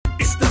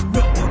It's the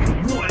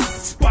 #1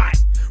 spot.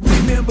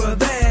 Remember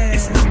that.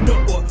 It's the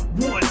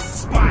 #1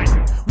 spot.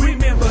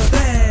 Remember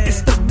that.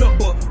 It's the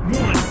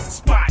 #1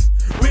 spot.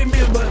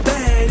 Remember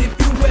that. If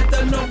you at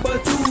the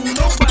 #2,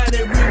 nobody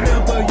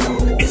remember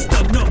you. It's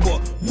the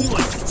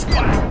 #1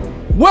 spot.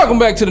 Welcome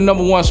back to the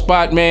 #1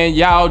 spot, man.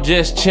 Y'all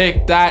just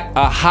checked out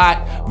a hot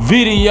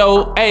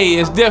video. Hey,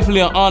 it's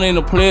definitely an honor and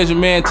a pleasure,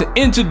 man, to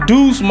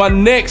introduce my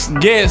next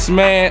guest,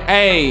 man.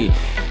 Hey,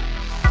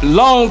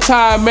 long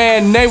time,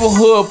 man,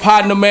 neighborhood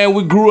partner, man.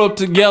 We grew up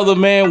together,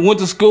 man, went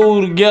to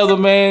school together,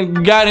 man,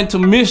 got into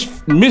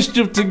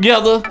mischief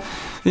together.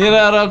 You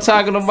know what I'm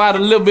talking about? A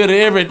little bit of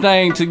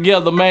everything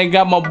together, man.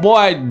 Got my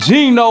boy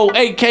Gino,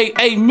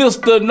 aka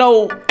Mr.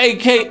 No,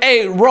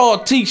 aka Raw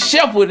T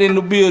Sheperd in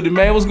the building,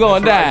 man. What's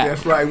going down?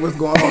 That's right. What's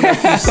going on?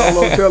 That's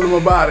Solo. Tell them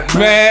about it,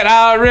 man. Man,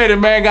 I already,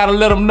 man, gotta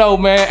let them know,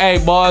 man. Hey,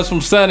 boys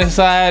from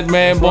Sunnyside,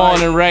 man,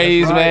 born and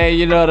raised, man.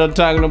 You know what I'm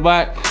talking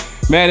about.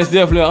 Man, it's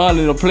definitely an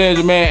honor and a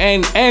pleasure,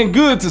 man, and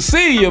good to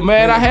see you,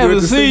 man. I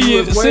haven't seen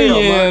you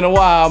in a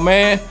while,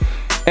 man.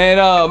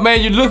 And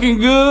man, you're looking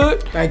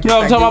good. Thank you. You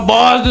know what I'm talking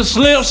about? Boys,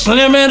 just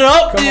slim it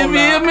up. Come You on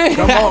feel now. me?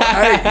 Come on,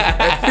 hey,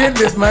 that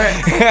fitness, man.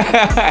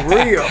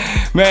 Real.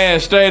 Man,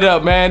 straight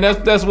up, man.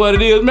 That's what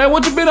it is, man.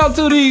 What you been up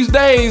to these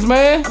days,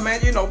 man? Man,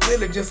 you know,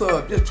 really just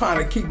trying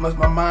to keep my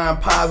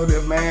mind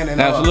positive, man,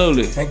 and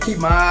Absolutely. And keep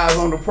my eyes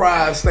on the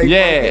prize. Stay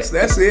focused.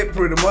 That's it,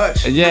 pretty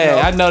much. Yeah,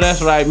 you know? I know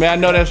that's right, man. I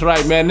know that's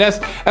right, man. That's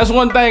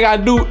one thing I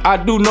do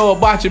know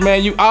about you,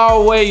 man. You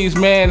always,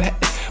 man,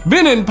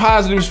 been in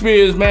positive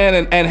spirits,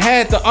 man, and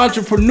had the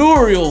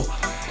entrepreneurial,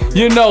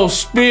 you know,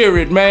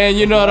 spirit, man.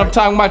 You know what I'm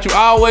talking about? You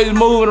always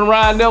moving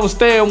around, never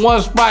stay in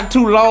one spot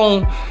too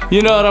long.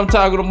 You know what I'm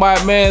talking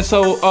about, man.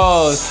 So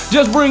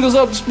just bring us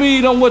up to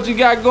speed on what you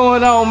got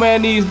going on,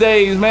 man, these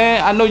days,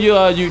 man. I know you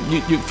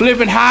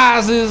flipping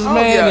houses,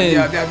 man.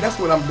 Yeah, that's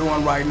what I'm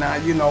doing right now.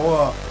 You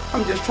know,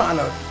 I'm just trying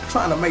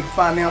to make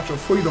financial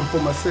freedom for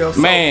myself.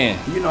 So, man,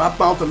 you know, I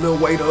found a little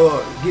way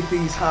to get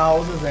these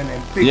houses and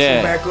fix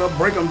them back up,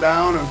 break them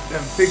down, and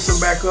fix them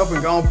back up,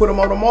 and go and put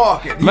them on the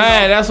market.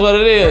 Man, that's what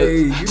it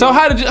is. Hey, so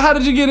how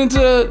did you get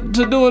into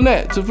doing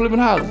that, to flipping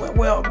houses?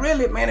 Well,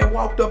 really, man, it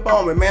walked up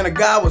on me, man.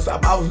 I was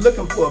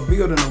looking for a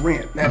building to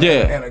rent.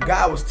 And a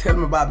guy was telling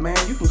me about, man,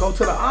 you can go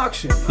to the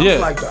auction. I was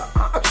like, the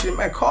auction,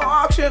 man, car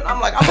auction? I'm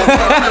like, I'm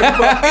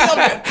gonna build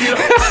it. You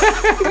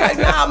know? He's like,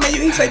 nah, man.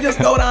 He said, just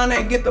go down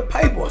there and get the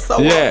paper. So,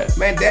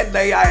 man, that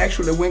day I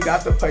actually went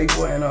got the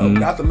paper and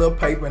got the little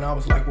paper, and I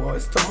was like, well,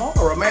 it's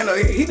tomorrow, man.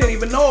 He didn't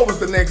even know it was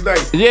the next day.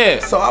 Yeah.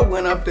 So I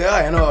went up there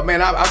and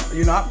man, I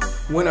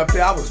went up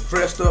there. I was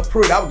dressed up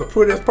pretty. I was the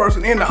prettiest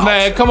person in the house.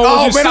 Man, come on,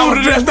 was you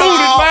suited and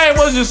booted, man?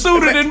 Was you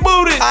suited and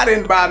booted? I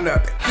didn't buy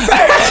nothing.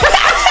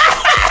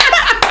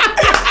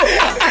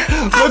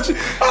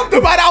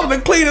 I was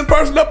the cleanest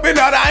person up in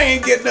there. I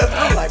ain't getting nothing.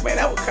 I was like, man,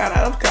 that was kind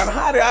of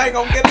hot. I ain't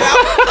gonna get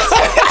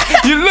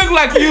that. You look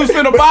like you was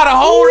finna buy the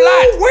whole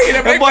lot. Wait,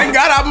 that everything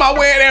got out my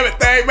way and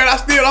everything, man. I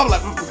was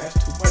like, that's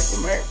too much for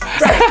me.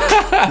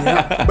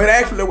 But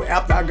actually,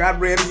 after I got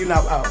ready, you know,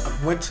 I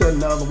went to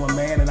another one,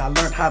 man, and I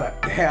learned how to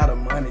have the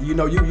money. You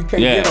know, you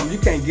can't get them. You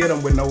can't get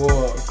them with no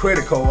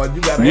credit card.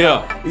 You gotta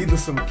have either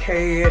some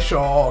cash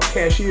or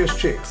cashier's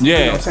checks. You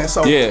know what I'm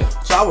saying?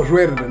 So I was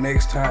ready the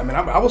next time, and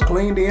I was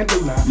cleaned in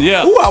too now.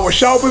 Yeah. Ooh, I was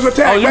sharp as a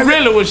tack. Oh, you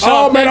really was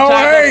sharp. Oh man,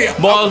 hey.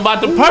 Boy, I was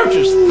about to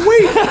purchase.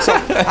 So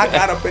I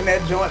got up in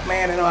that joint,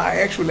 man, and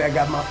I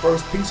got my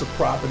first piece of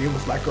property. It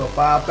was like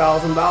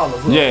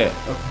 $5,000. Yeah.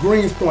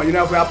 Greens Point. You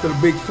know, after the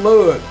big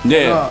flood.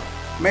 Yeah.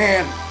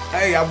 Man,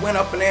 hey, I went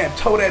up in there and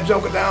tore that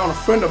joker down. A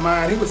friend of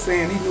mine, he was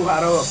saying he knew how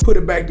to put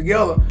it back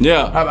together.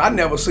 Yeah. I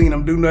never seen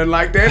him do nothing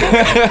like that.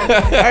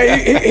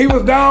 Hey, he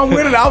was down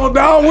with it. I was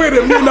down with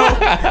him, you know.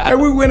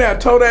 And we went there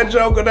and tore that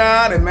joker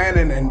down and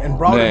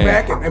brought it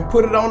back and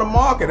put it on the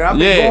market.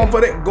 And I've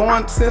been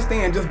going since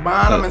then, just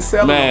buying them and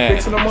selling them,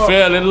 fixing them up.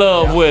 Fell in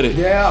love with it.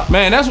 Yeah.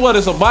 Man, that's what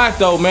it's about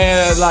though,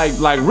 man.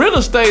 Like real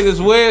estate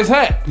is where it's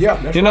at. Yeah,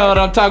 that's you know what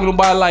I'm talking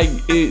about? Like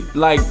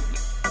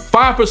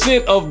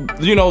 5%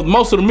 of, you know,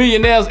 most of the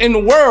millionaires in the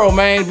world,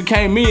 man,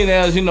 became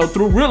millionaires, you know,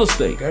 through real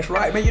estate. That's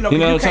right, man. You know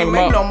you can't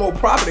make no more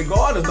property.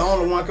 God is the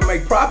only one can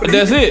make property.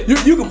 That's it.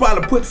 You can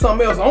probably put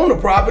something else on the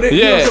property.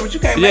 Yeah. You know, but you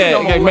can't make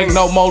no more land. Make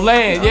no more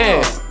land.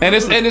 Yeah. And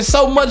it's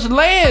so much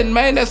land,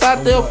 man, that's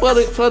out there for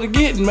the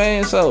getting,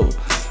 man. So,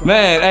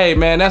 man, hey,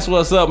 man, that's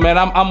what's up, man.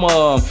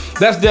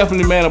 That's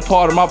definitely, man, a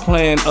part of my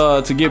plan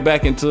to get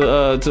back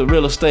into to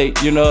real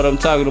estate. You know what I'm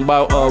talking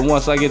about?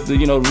 Once I get the,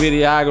 you know,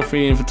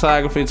 videography and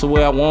photography to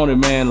where I want it,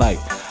 man. Like,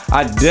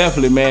 I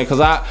definitely, man, cause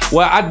I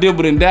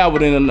dabbled and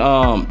dabbled in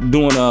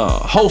doing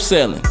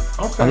wholesaling.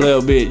 a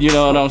little bit. You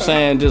know what I'm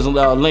saying? Just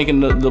linking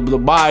the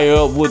buyer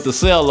up with the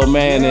seller,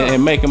 man,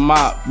 and making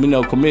my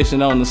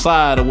commission on the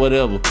side or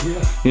whatever.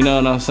 You know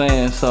what I'm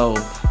saying? So,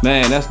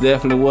 man, that's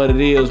definitely what it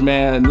is,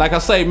 man. Like I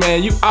say,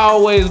 man, you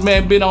always,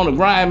 man, been on the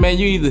grind, man.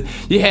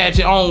 You had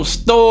your own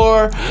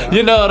store.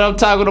 You know what I'm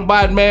talking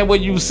about, man, where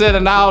you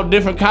selling all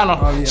different kind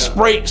of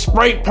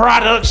spray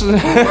products and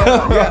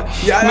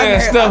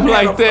man, stuff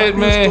like that,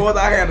 man. Stores.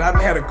 I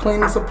had a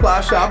cleaning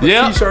supply shop, a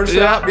t-shirt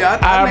shop.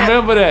 I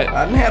remember that.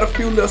 I had a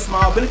few little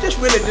small, but it's just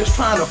really just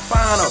trying to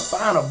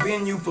find a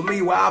venue for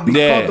me where I'll be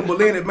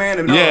comfortable in it, man,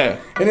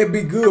 and it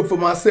be good for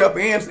myself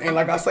and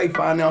like I say,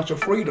 financial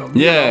freedom.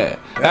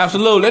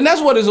 Absolutely, and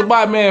that's what it's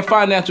about, man.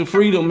 Financial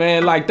freedom,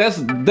 man. Like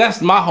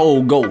that's my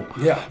whole goal.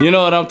 You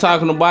know what I'm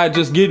talking about?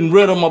 Just getting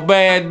rid of my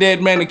bad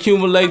debt, man.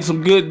 Accumulating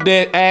some good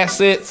debt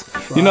assets.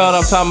 You know what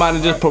I'm talking about?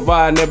 And just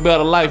providing that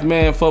better life,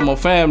 man, for my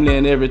family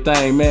and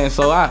everything, man.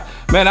 So I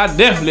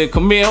definitely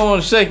commend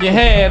on shake your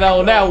hand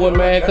on that one,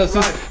 man, because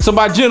it's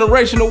about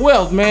generational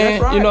wealth,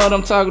 man. You know what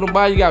I'm talking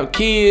about? You got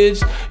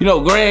kids,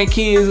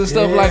 grandkids and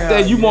stuff like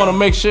that. You want to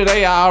make sure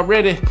they are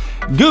already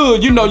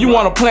good. You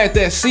want to plant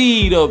that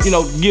seed of,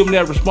 give them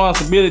that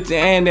responsibility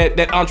and that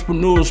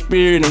entrepreneurial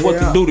spirit and what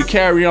to do to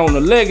carry on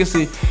the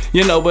legacy,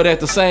 but at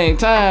the same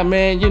time,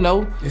 man,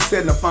 it's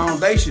setting a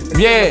foundation. It's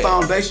setting a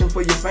foundation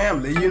for your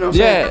family, you know what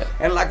I'm saying?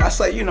 And like I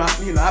say,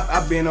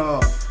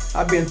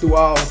 I've been through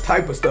all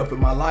type of stuff in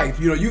my life.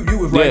 You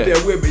was right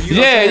there with me.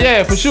 You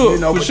know for sure.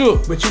 For sure.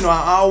 But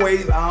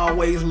I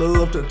always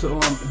love to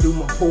do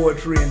my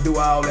poetry and do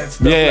all that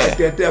stuff like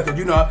that there. Cause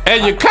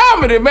and your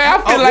comedy, man.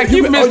 I feel like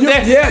you missed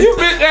that. You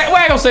missed that. Well,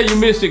 I ain't gonna say you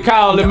missed your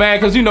calling, man,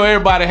 because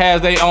everybody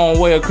has their own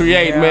way of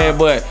creating, man.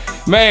 But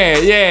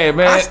man,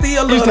 man. I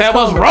still love used to have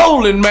us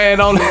rolling,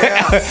 man, on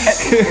that.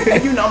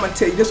 And I'm gonna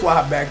tell you, this is why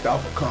I backed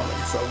off of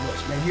comedy so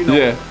much,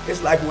 man.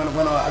 It's like when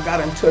I got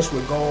in touch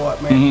with God,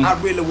 man, I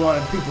really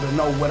wanted people to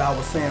know what I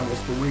was saying was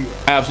for real.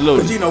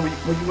 Absolutely.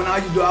 Because when I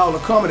used to do all the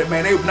comedy,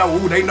 man,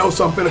 they know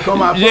something to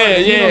come out. You know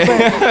what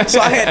I'm saying? So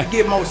I had to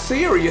get more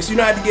serious. I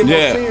had to get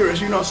more serious.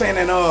 You know what I'm saying?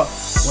 And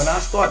when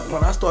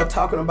I start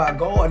talking about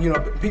God,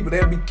 people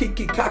they'll be kick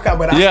caca,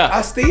 but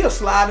I still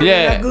slide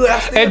it in good.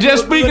 And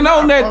just speaking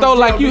on that though,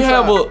 like you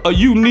have a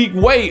unique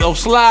way of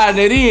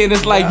sliding it in.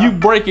 It's like you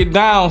break it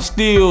down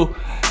still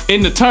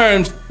in the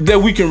terms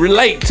that we can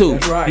relate to.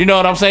 That's right. You know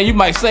what I'm saying? You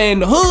might say in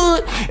the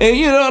hood, and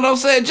you know what I'm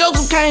saying,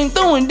 Joseph came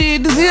through and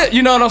did this here.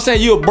 You know what I'm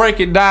saying? You'll break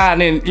it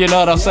down and you know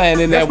what I'm saying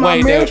in that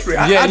way. That's my ministry.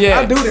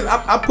 I do this.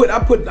 I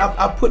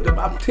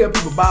tell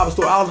people Bible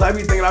story all the time.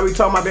 Everything I be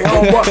talking about their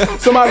homeboy.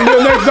 Somebody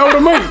live next door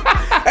to me.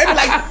 They be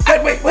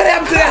like, wait, what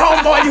happened to that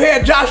homeboy you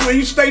had, Joshua?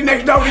 You stay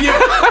next door to you?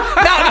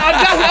 No,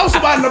 Joshua, that was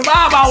somebody in the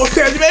Bible I was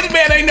telling you, man. This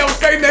man ain't never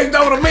stayed next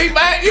door to me,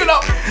 man.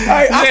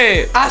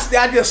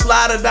 I just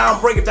slide it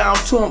down, break it down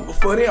to them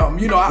for them.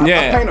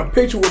 I paint a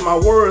picture with my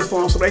words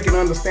for them so they can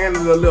understand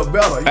it a little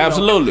better.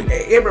 Absolutely.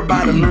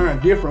 Everybody learn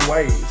different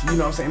ways. You know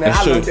what I'm saying? And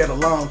I learned that a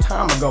long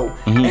time ago.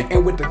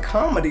 And with the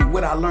comedy,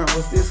 what I learned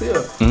was this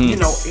here.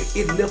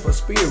 It lift a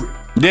spirit.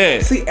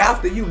 See,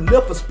 after you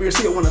lift a spirit,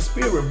 when a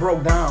spirit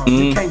broke down,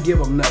 you can't give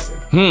them nothing.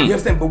 You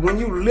understand? But when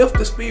you lift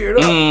the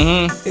spirit up,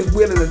 it's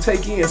willing to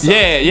take in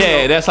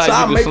something. That's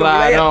how you can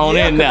slide on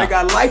in now. They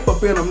got life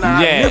up in them now.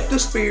 I lift the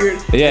spirit,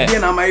 and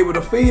then I'm able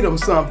to feed them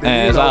something.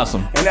 That's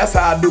awesome. And that's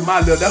how I do my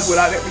little. That's what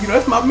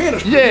that's my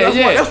ministry.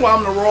 That's why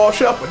I'm the Raw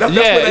Sheperd. That's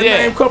where that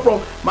name come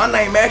from. My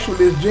name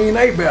actually is Gene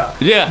Abel.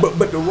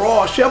 But the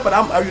Raw Sheperd,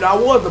 I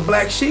was the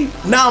black sheep.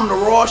 Now I'm the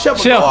Raw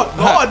Sheperd.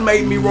 God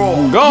made me raw.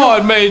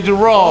 God made you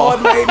raw.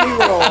 God made me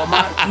raw,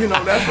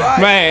 man. That's right.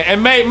 Man,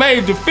 and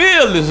made you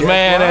feel this,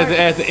 man.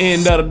 At the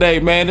end of the day,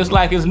 man, it's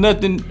like it's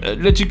nothing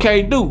that you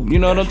can't do. You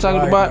know what I'm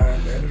talking about?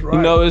 Man, that is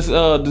right.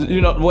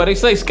 It's what they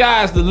say,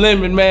 sky's the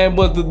limit, man.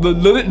 But the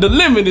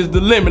limit is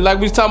the limit. Like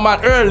we was talking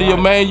about earlier,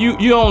 man.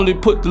 You only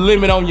put the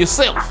limit on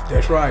yourself.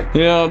 That's right.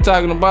 You know what I'm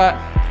talking about?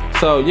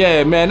 So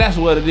yeah, man, that's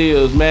what it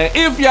is, man.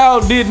 If y'all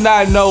did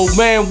not know,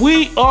 man,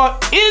 we are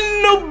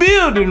in the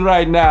building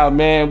right now,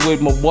 man,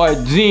 with my boy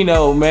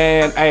Gino,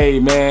 man. Hey,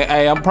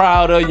 I'm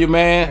proud of you,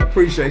 man. I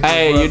appreciate you.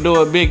 Hey, you're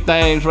doing big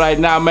things right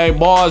now, man.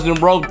 Boys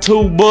done wrote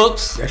 2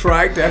 books. That's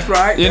right.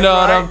 You know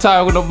what I'm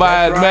talking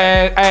about,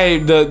 man. Hey,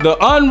 the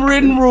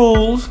unwritten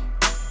rules.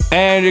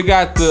 And you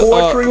got the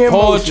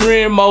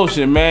poetry in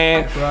motion,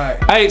 man. That's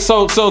right. Hey,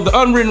 so the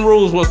unwritten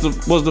rules was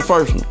the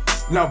first one.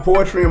 No,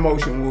 Poetry in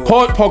Motion was.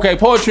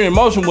 Poetry in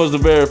Motion was the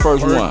very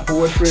first one.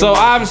 So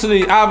obviously,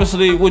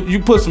 you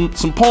put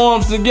some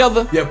poems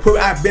together. Yeah,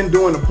 I've been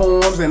doing the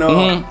poems, and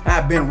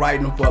I've been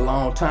writing them for a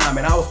long time,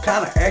 and I was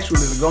kind of actually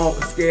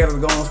scared to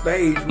go on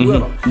stage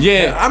with them.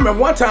 Yeah. I remember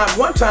one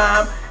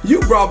time, you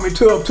brought me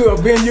to a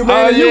venue,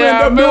 man. And you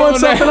ended up doing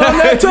something on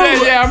that too.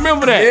 Yeah, I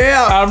remember that.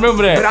 Yeah, I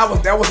remember that.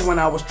 But that was when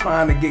I was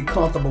trying to get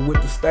comfortable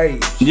with the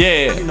stage.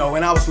 Yeah, you know,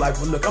 and I was like,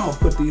 well, look, I'm gonna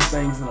put these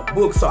things in a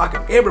book so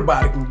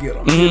everybody can get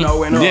them. You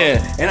know, and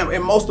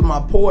and most of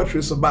my poetry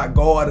is about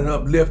God and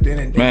uplifting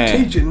and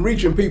teaching,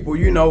 reaching people.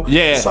 You know,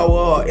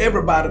 so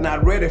everybody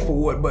not ready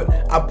for it, but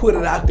I put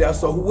it out there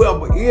so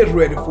whoever is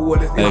ready for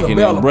it is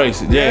available.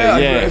 Embrace it.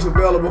 It's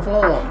available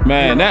for them.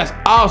 Man, that's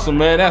awesome,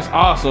 man. That's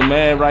awesome,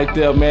 man. Right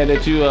there, man.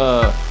 That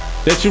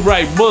you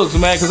write books,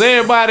 man. Cause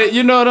everybody,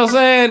 you know what I'm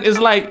saying? It's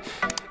like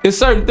it's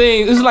certain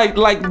things. It's like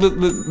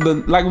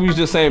the like we was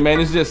just saying, man.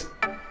 It's just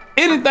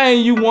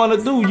anything you want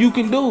to do, you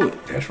can do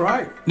it. That's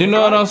right. You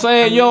know what I'm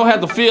saying? You don't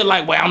have to feel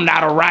like, well, I'm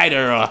not a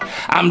writer or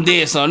I'm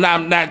this or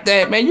I'm not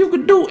that, man. You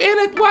can do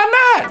anything.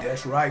 Why not?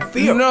 That's right.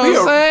 Fear, you know what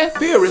I'm saying?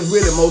 Fear is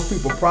really most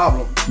people's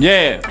problem.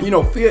 Yeah. You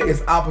know, fear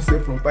is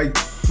opposite from faith.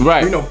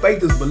 Right. You know,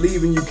 faith is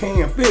believing you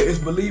can. Fear is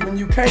believing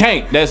you can't.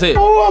 Can't. That's it.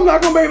 Oh, I'm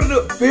not gonna be able to do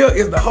it. Fear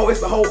is it's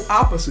the whole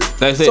opposite.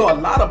 That's it. So a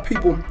lot of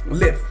people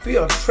let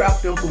fear trap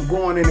them from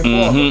going any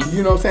further.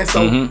 You know what I'm saying?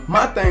 So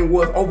my thing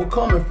was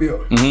overcoming fear.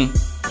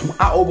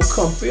 I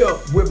overcome fear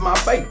with my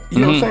faith.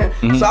 You know what I'm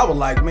saying? So I was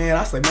like, man,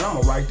 I'm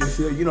gonna write this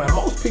here. You know, and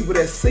most people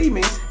that see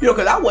me, you know,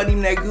 because I wasn't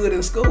even that good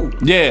in school.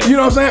 Yeah. You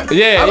know what I'm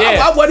saying?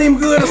 I wasn't even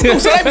good in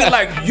school. So they be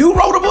like, you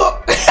wrote a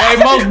book? Hey,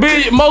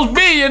 most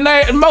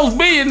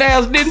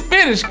billionaires didn't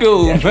finish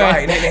school. That's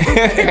right.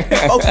 And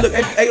folks look,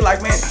 they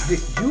like, man,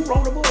 you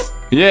wrote a book?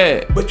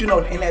 Yeah. But you know,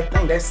 in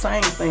that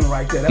same thing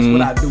right there, that's what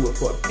I do it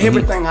for.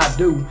 Everything I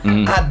do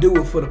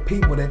it for the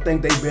people that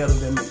think they better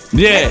than me.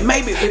 Yeah.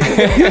 Maybe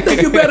if you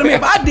think you're better than me,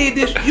 if I did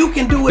this, you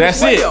can do it as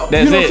well.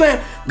 That's you know it. what I'm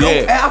saying? Go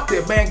after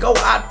it, man. Go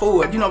out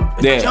for it. You know,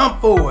 jump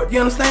for it. You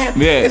understand?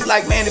 Yeah. It's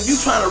like, man, if you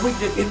trying to reach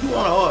it, if you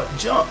want to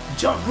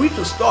reach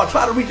a star,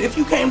 try to reach it. If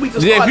you can't reach a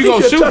star, if you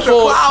gonna shoot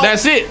for it,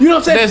 that's it. You know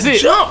what I'm saying? That's it.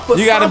 Jump for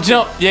you gotta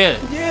jump. Yeah.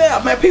 Yeah,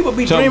 man. People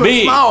be Jump dreaming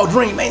big. small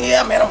dream, man.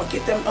 Yeah, man. I'm gonna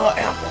get them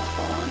Apple.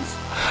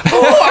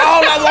 Oh,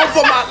 all I want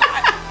for my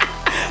life.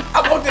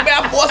 I want them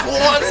Air Force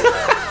Ones.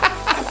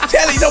 I'm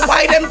telling you, the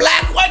white and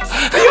black ones.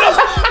 You know,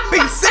 be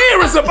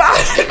serious about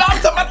it.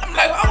 I'm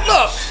like, oh,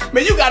 look,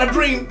 man, you got a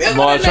dream bigger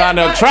Boy, than trying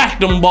that, to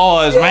attract them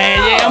boys, man.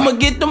 Yeah, I'm gonna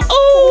get them.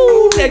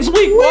 Ooh, next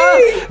week,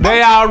 boy.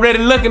 They already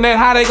looking at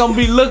how they gonna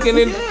be looking.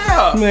 And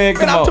man,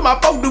 come on. I'm to my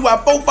folks do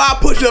about 4-5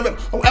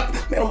 push-ups.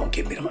 Man, I'm gonna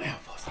get me them Air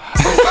Force.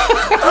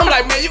 I'm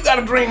like, man, you got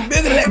a dream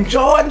bigger than that.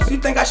 Jordans? You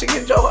think I should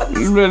get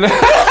Jordans?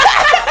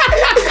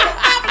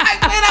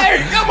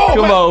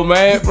 Come on,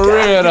 man. For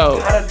real though.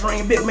 You gotta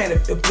dream big, man.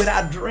 If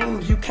without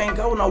dreams, you can't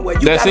go nowhere.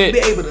 You gotta be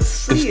able to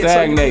see it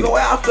so you can go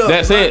after.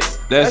 That's it.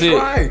 That's it.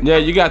 Right. Yeah,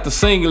 you got to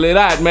single it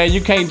out, man.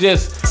 You can't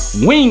just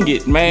wing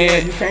it, man.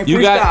 Yeah,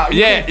 you can't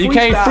freestyle. You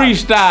can't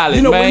freestyle it,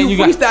 you know, man. when you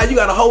freestyle, you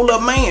gotta hold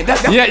up, man.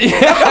 That's why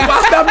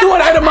I stopped doing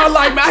that in my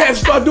life. Man, I had to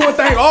start doing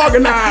things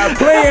organized,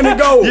 playing and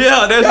go.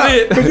 Yeah, that's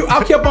it. Cause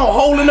I kept on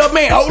holding up,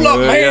 man. Hold up,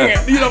 man.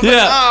 You know what I'm saying?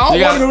 I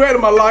don't want to get ready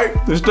in my life.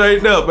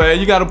 Straight up, man.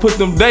 You gotta put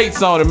them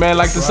dates on it, man.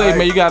 Like to say,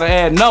 man, you gotta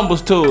add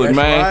numbers to it,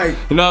 man. Right.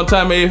 You know what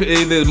I'm saying?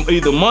 If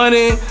either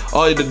money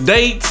or the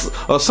dates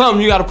or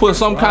something, you gotta put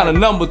some kind of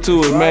number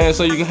to it, man,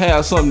 so you can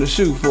have something to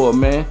shoot for,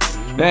 man.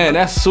 Man,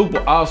 that's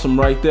super awesome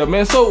right there,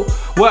 man. So,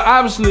 well,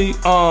 obviously,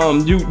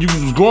 you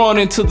was growing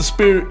into the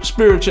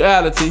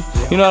spirituality.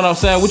 You know what I'm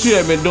saying? What you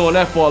have been doing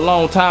that for a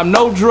long time.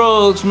 No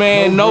drugs,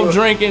 man. No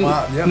drinking.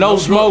 No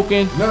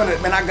smoking. None of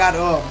that, man. I got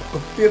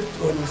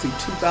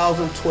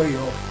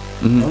 2012.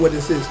 And what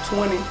this is,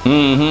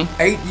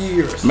 8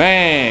 years.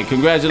 Man,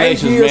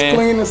 congratulations, 8 years man.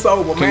 clean and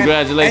sober, man.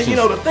 Congratulations. And you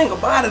know, the thing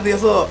about it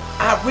is,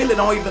 I really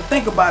don't even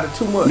think about it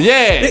too much.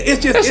 Yeah,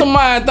 it's a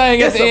mind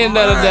thing at the end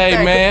of the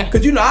day, man.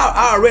 Cause you know,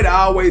 I already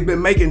always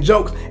been making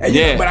jokes. And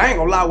you know, but I ain't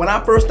gonna lie, when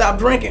I first stopped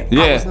drinking,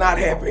 I was not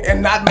happy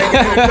and not making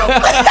any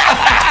jokes.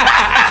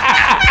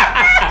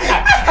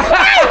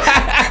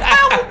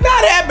 I was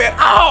not happy at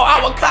all. I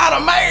was kind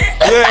of mad.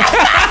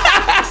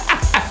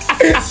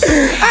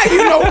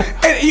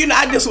 You know,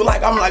 I just was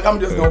like, I'm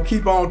just gonna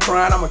keep on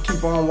trying. I'm gonna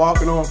keep on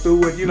walking on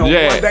through it. You know,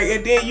 one day,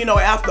 and then you know,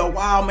 after a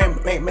while, man,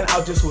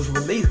 I just was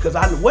released because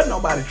I wasn't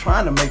nobody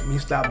trying to make me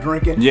stop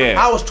drinking.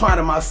 Yeah, I was trying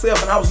to myself,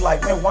 and I was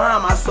like, man, why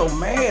am I so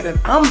mad? And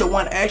I'm the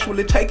one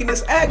actually taking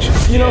this action.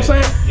 You know what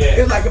I'm saying?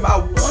 Yeah. It's like if I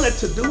wanted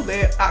to do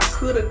that, I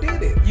could have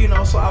did it. You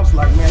know, so I was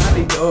like, man, I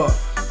need to.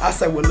 I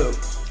said, well, look.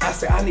 I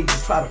said, I need to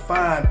try to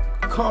find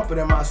comfort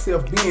in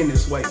myself being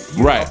this way.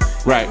 Right.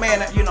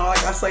 Man, you know,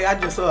 like I say, I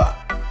just,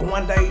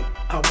 one day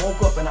I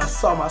woke up and I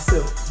saw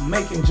myself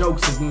making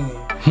jokes again.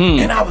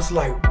 And I was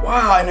like,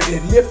 wow, and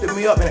it lifted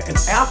me up. And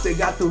after it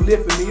got through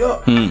lifting me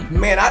up,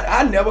 man,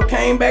 I never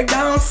came back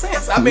down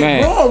since. I've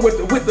been growing with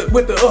the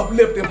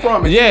uplifting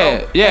from it.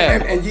 Yeah, you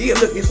know? And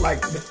look, it's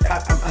like,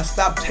 I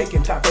stopped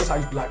taking time. First I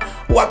used to be like,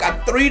 oh, I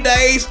got 3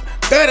 days,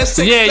 36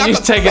 seconds. Yeah, you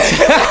used to take it.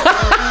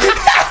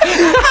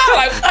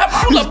 Like,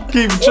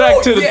 keeping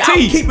track to the yeah, T. I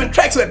was keeping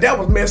track, so that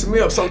was messing me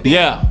up. So then,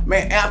 yeah,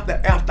 man,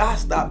 after I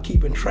stopped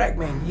keeping track,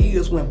 man,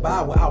 years went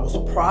by where I was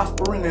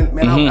prospering, and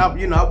man, I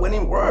you know, I wasn't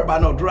even worried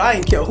about no drug. I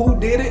didn't care who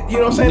did it. You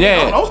know what I'm saying?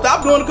 Yeah. Don't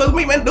stop doing it because of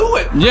me, man. Do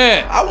it.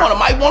 Yeah.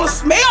 Might want to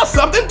smell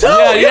something too.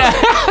 Yeah, yeah.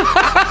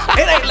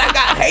 It ain't like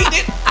I hate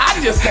it. I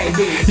just can't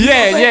do it.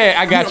 Yeah,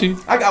 I got you.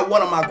 I got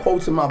one of my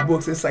quotes in my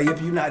books that say,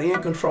 if you're not in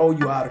control,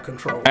 you're out of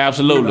control.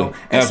 Absolutely. You know?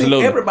 And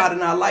absolutely. See, everybody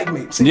not like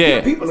me.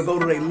 See, people that go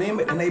to their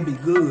limit and they be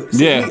good.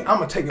 See, me, I'm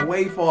going to take it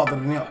way farther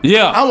than them.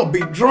 Yeah. I'm going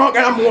to be drunk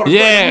and I'm going to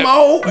play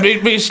more.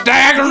 Be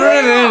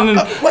staggering. And,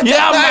 what you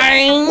say?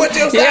 Man. What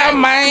you say? Yeah,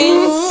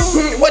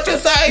 man. What you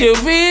say? You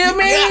feel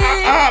me?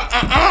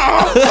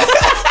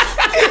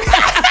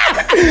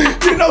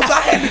 You know, so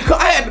I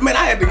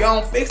had to go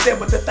and fix that.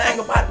 But the thing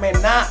about it,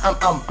 man, now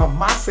I'm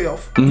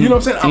myself. You know what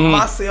I'm saying? I'm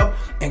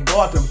myself, and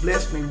God done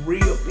blessed me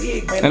real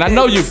big, man. And I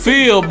know you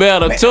feel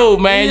better too,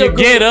 man. You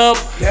get up,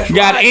 you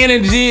got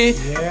energy.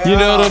 Yeah. You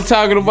know what I'm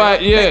talking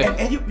about? Yeah.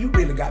 And you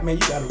really got, man,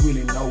 you got to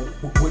really know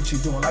what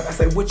you're doing. Like I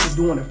say, what you're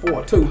doing it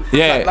for too.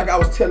 Yeah. Like I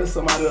was telling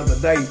somebody the other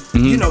day,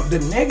 you know, the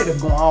negative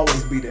gonna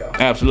always be there.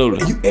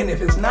 Absolutely. And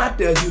if it's not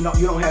there, you know,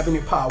 you don't have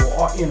any power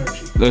or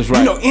energy. That's right.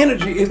 You know,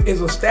 energy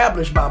is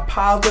established by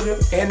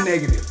positive and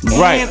negative.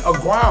 Right. And a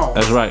ground.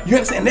 That's right. You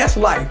understand? That's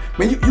life.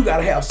 Man, you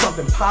gotta have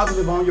something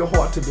positive on your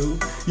heart to do.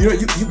 You know,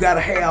 you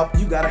gotta have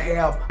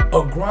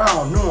a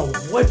ground knowing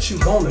what you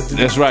gonna do.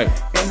 That's right.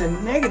 And the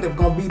negative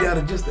gonna be there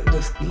to just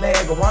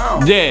lag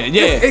around. Yeah.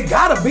 It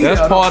gotta be That's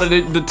there. part of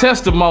the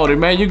testimony,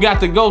 man. You got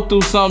to go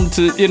through something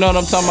to, you know what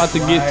I'm talking about, to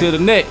get to the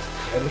next.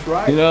 That is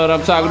right. You know what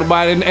I'm talking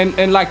about?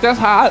 And like, that's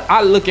how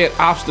I look at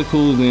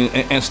obstacles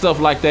and stuff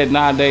like that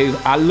nowadays.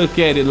 I look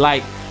at it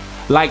like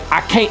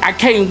I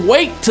can't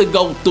wait to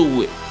go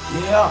through it.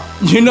 Yeah.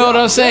 You know what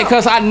I'm saying?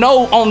 Because I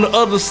know on the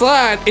other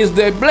side is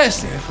that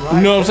blessing. That's right.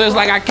 You know what I'm saying? It's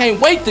like I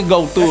can't wait to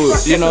go through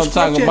it. You know what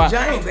I'm talking about?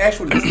 James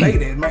actually say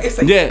that, man. It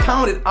say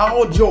count it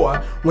all joy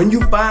when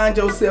you find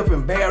yourself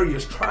in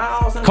various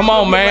trials. And come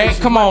on, man.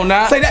 Come on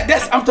now. Say that.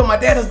 I'm talking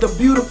about that is the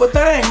beautiful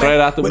thing, man.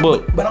 Straight out the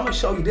book. But I'm gonna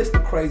show you this the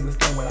craziest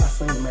thing what I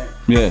seen, man.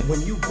 Yeah.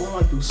 When you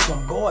going through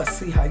something, God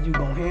see how you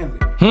gonna handle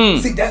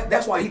it. See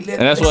that's why He let.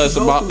 And that's what it's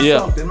about. Yeah.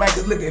 Something, man.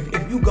 Cause look,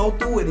 if you go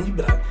through it and you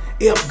be like,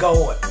 if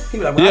God, He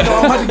be like, well, I know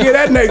I'm about to get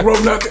that Negro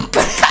nothing.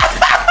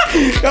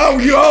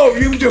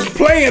 You just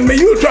playing me.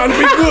 You were trying to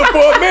be good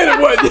for a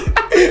minute, wasn't you?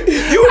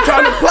 You were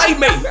trying to play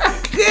me.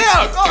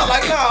 Yeah, God,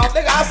 like, no,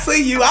 nigga, I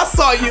see you. I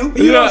saw you.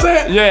 You know what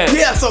I'm saying? Yeah.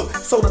 Yeah, so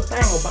the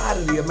thing about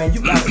it is, man,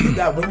 you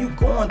got when you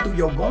going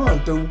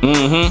through,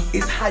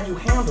 it's how you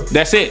handle it.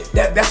 That's it.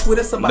 That's what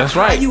it's about. That's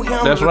how right. you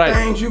handle the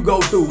things you go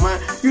through, man.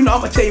 You know,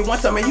 I'm gonna tell you one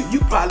time, man, you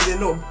probably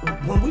didn't know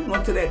when we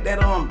went to that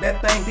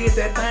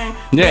thing.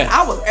 Yeah. Man,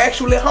 I was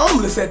actually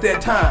homeless at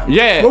that time.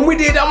 Yeah. When we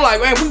did that, I'm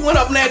like, man, we went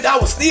up there, I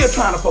was still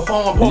trying to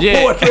perform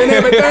poetry and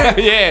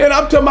everything. Yeah. And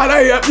I'm talking about,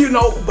 hey, you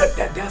know, but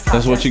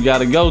that's what you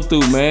gotta go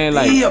through, man.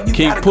 Like,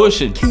 keep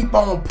pushing. Keep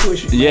on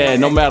pushing. Yeah,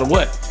 man. no matter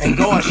what. And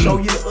God show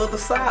you the other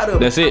side of it.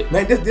 That's it.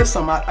 Man, this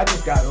something I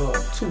just got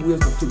 2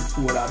 wisdom tooth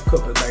pulled out a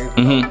couple of days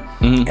ago.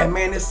 And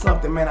man, it's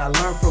something, man, I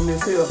learned from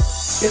this here.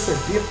 It's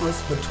a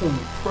difference between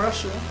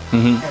pressure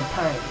and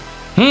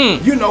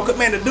pain. You know, cause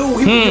man, the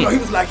dude, he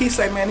was like, he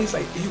say,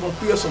 you gonna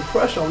feel some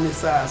pressure on this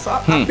side. So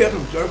I felt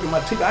him jerking my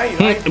teeth. I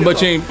ain't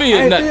but you ain't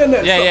feel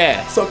nothing.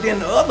 Yeah. So then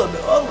the other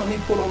one he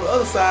put on the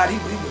other side, he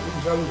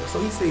was jerking. So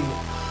he said,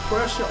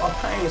 pressure or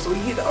pain. So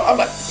he hit it. I'm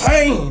like,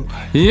 pain.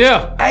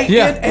 Yeah.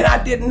 And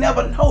I didn't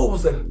never know it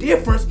was a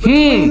difference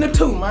between the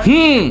two, man.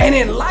 And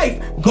in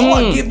life,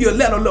 God give you a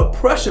little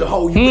pressure to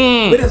hold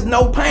you, but there's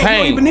no pain. You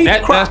don't even need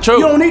to cry. That's true.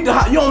 You don't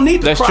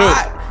need to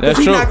cry. That's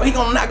true. He's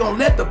not gonna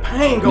let the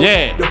pain go.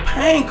 Yeah. The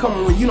pain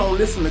come when you don't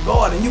listen to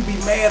God and you be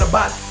mad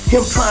about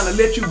Him trying to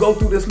let you go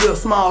through this little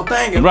small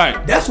thing. And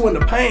that's when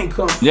the pain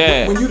comes.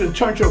 Yeah. When you done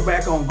turn your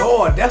back on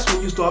God, that's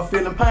when you start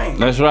feeling pain.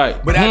 That's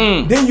right. But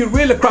then you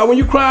really cry. When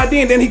you cry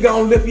then He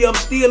gonna lift you up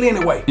still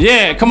anyway.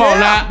 Yeah, come on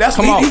now. That's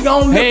come on. He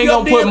gonna lift He ain't you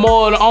up gonna put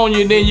more on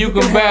you than you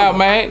can bear,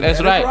 man.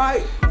 That's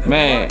right.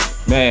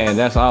 Man,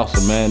 that's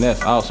awesome, man.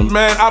 That's awesome.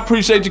 Man, I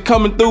appreciate you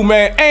coming through,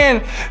 man.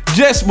 And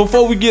just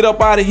before we get up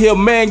out of here,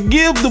 man,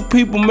 give the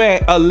people,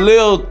 man, a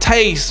little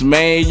taste,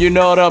 man. You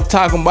know what I'm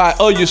talking about?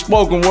 Oh, your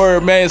spoken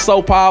word, man. It's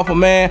so powerful,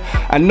 man.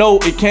 I know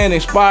it can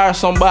inspire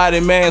somebody,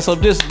 man. So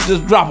just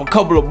drop a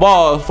couple of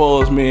bars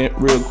for us, man,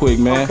 real quick,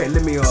 man. Okay,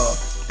 let me,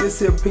 this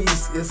here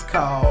piece is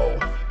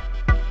called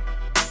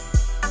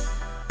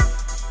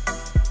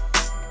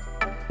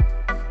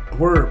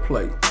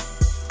Wordplay.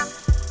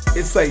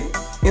 It say,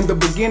 in the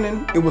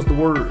beginning, it was the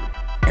Word,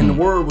 and the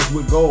Word was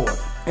with God,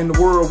 and the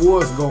Word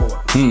was God.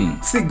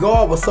 See,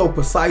 God was so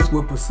precise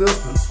with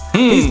persistence.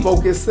 He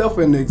spoke Himself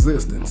into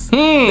existence.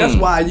 That's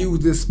why I use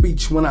this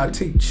speech when I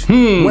teach.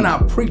 When I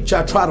preach,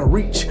 I try to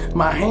reach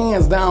my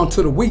hands down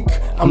to the weak.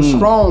 I'm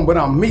strong, but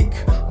I'm meek.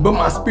 But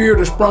my spirit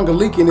has sprung a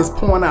leak and it's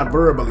pouring out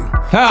verbally.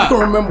 I can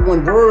remember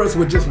when words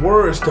were just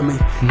words to me.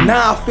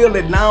 Now I feel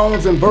that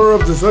nouns and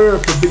verbs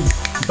deserve to be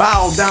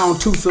bowed down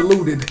to,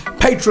 saluted,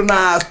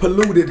 patronized,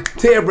 polluted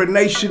to every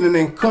nation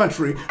and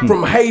country,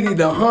 from Haiti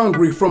to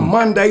Hungary, from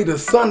Monday to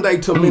Sunday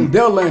to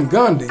Mandela and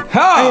Gandhi.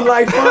 Ain't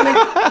life funny?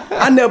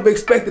 I never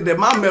expected that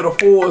my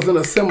metaphors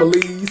and similes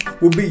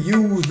would be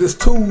used as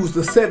tools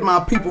to set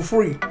my people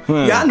free.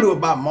 Yeah, I knew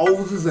about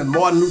Moses and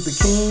Martin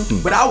Luther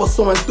King, but I was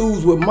so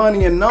enthused with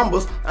money and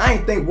numbers, I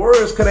ain't think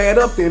words could add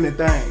up to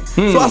anything.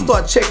 So I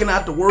started checking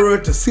out the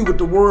word to see what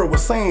the word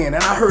was saying, and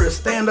I heard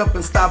stand up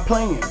and stop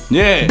playing.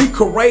 Yeah. Be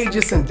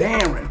courageous and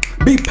daring.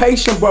 Be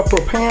patient but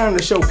preparing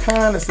to show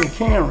kindness and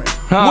caring.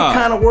 What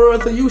kind of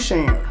words are you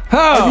sharing?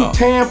 Are you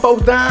tearing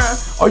folks down?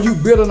 Or are you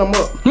building them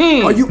up?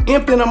 Are you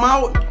emptying them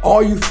out?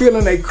 Or are you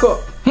filling a cup?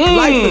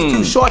 Life is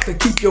too short to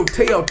keep your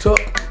tail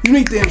tucked. You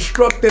need to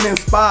instruct and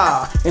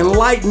inspire,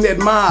 enlighten,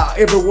 admire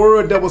every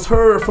word that was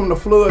heard from the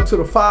flood to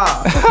the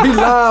fire. Be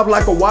live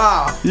like a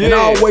wire and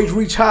always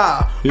reach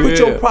high. Put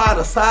your pride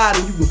aside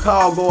and you can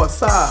call God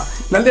side.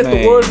 Now let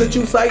the words that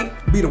you say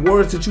be the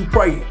words that you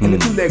pray. And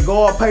if you let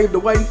God pave the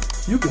way,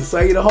 you can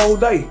say the whole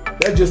day.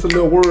 That's just a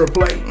little word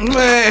play.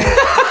 Man.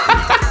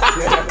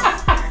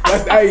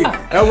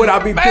 That's what I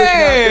be pushing out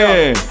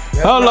there.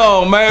 Hold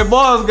on, man.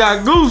 Boys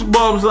got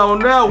goosebumps on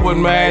that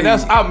one, man.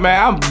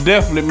 I'm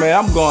definitely,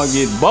 man, I'm going to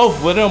get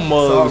both of them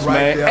mugs,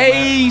 man.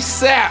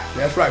 ASAP.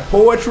 That's right.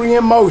 Poetry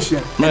in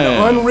motion.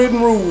 Man. And the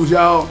unwritten rules,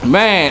 y'all.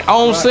 Man,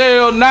 on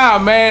sale now,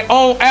 man.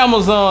 On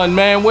Amazon,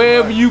 man.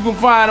 Wherever you can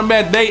find them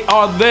at, they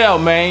are there,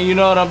 man. You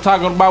know what I'm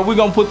talking about? We're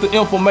going to put the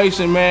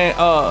information, man,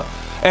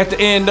 at the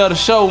end of the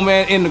show,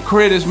 man, in the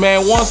credits,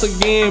 man. Once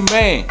again,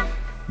 man.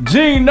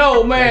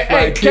 Gino, man,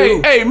 right,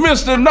 hey,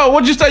 Mr. No,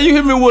 what'd you say? You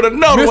hit me with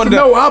another one. Mr.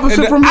 No,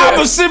 opposite from yes.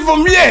 Opposite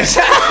from yes.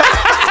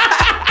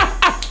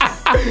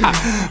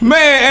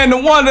 Man, and the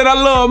one that I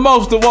love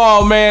most of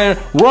all, man,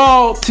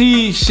 Raw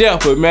T.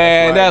 Sheperd,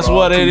 man. That's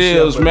what it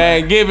is,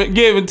 man. Give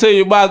it to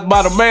you by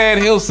the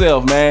man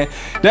himself, man.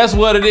 That's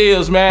what it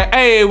is, man.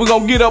 Hey, we're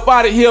gonna get up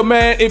out of here,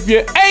 man. If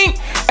you ain't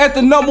at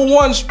the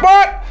 #1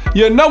 spot,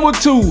 you're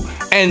 #2.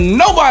 And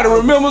nobody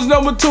remembers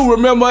 #2.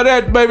 Remember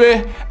that,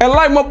 baby. And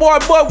like my boy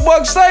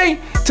Buck say,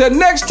 till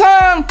next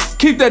time,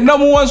 keep that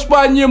 #1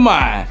 spot in your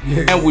mind.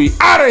 And we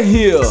out of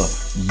here.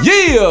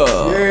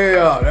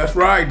 Yeah, that's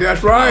right,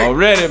 that's right.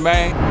 Already,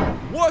 man.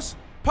 What's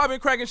poppin',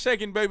 crackin',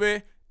 shaking,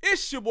 baby?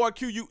 It's your boy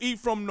QUE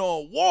from the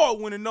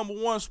award-winning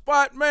 #1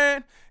 spot,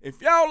 man.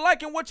 If y'all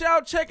liking what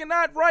y'all checking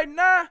out right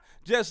now,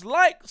 just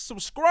like,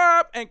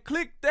 subscribe, and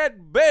click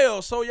that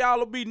bell so y'all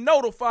will be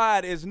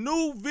notified as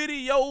new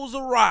videos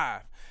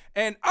arrive.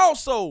 And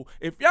also,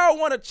 if y'all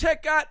want to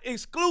check out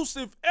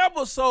exclusive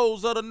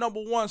episodes of the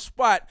 #1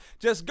 spot,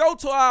 just go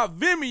to our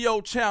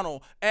Vimeo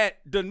channel at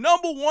the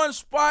 #1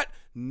 spot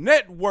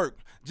network.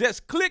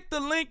 Just click the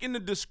link in the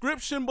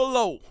description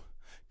below.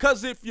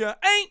 Cause if you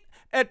ain't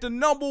at the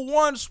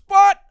 #1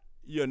 spot,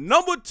 you're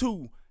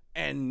 #2.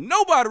 And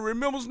nobody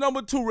remembers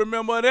 #2.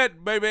 Remember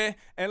that, baby.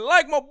 And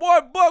like my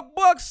boy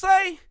Buck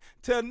say,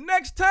 till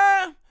next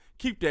time,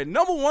 keep that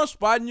 #1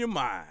 spot in your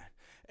mind.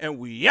 And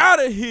we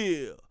out of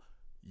here.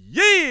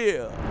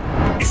 Yeah!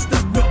 It's the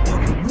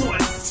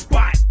 #1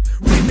 spot.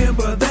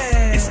 Remember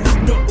that. It's the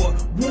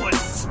 #1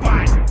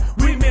 spot.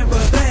 Remember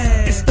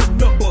that. It's the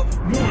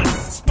 #1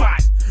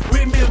 spot.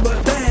 Remember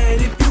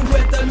that. If you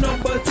at the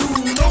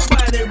 #2,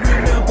 nobody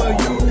remember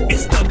you.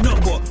 It's the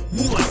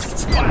 #1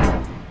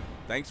 spot.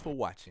 Thanks for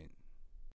watching.